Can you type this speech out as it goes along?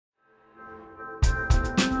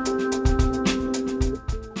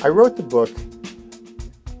I wrote the book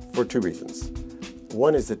for two reasons.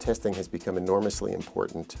 One is that testing has become enormously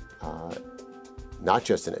important, not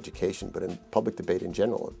just in education, but in public debate in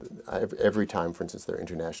general. Every time, for instance, there are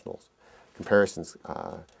international comparisons,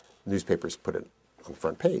 newspapers put it on the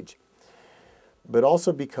front page. But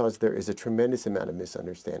also because there is a tremendous amount of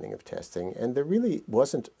misunderstanding of testing, and there really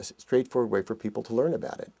wasn't a straightforward way for people to learn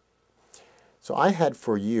about it. So I had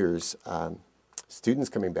for years students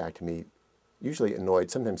coming back to me, usually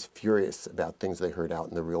annoyed, sometimes furious about things they heard out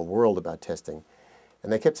in the real world about testing.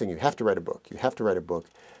 And they kept saying, you have to write a book, you have to write a book.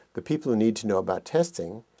 The people who need to know about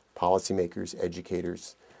testing, policymakers,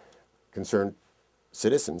 educators, concerned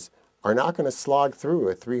citizens, are not going to slog through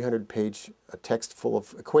a 300-page text full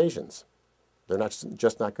of equations. They're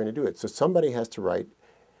just not going to do it. So somebody has to write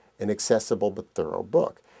an accessible but thorough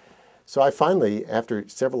book. So I finally, after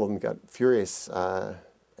several of them got furious at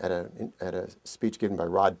a speech given by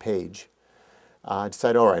Rod Page,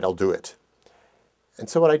 decided, all right, I'll do it. And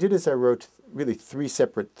so what I did is I wrote really three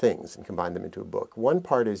separate things and combined them into a book. One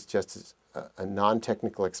part is just a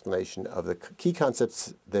non-technical explanation of the key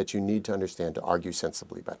concepts that you need to understand to argue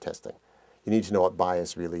sensibly about testing. You need to know what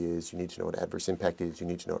bias really is, you need to know what adverse impact is, you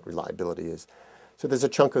need to know what reliability is. So there's a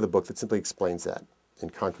chunk of the book that simply explains that in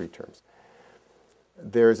concrete terms.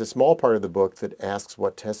 There's a small part of the book that asks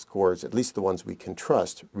what test scores, at least the ones we can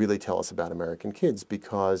trust, really tell us about American kids,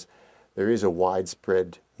 because there is a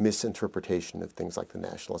widespread misinterpretation of things like the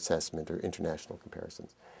national assessment or international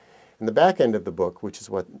comparisons. And the back end of the book, which is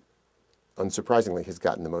what unsurprisingly has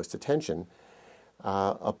gotten the most attention,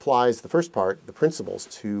 applies the first part, the principles,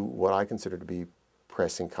 to what I consider to be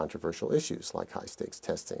pressing controversial issues like high-stakes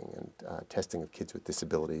testing and testing of kids with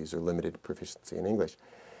disabilities or limited proficiency in English.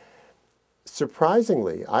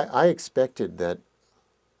 Surprisingly, I expected that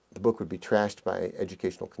the book would be trashed by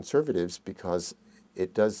educational conservatives because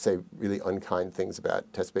it does say really unkind things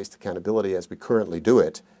about test-based accountability as we currently do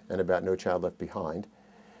it and about No Child Left Behind.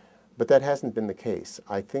 But that hasn't been the case.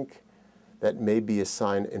 I think that may be a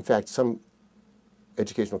sign. In fact, some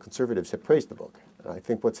educational conservatives have praised the book. And I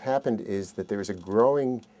think what's happened is that there is a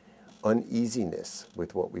growing uneasiness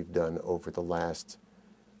with what we've done over the last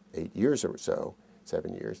 8 years or so,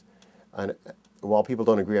 7 years. And while people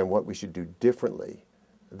don't agree on what we should do differently,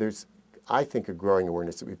 there's, I think, a growing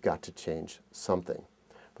awareness that we've got to change something.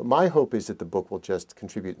 But my hope is that the book will just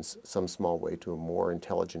contribute in some small way to a more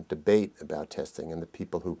intelligent debate about testing, and the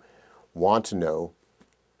people who want to know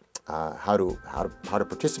how to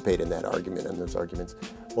participate in that argument and those arguments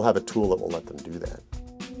will have a tool that will let them do that.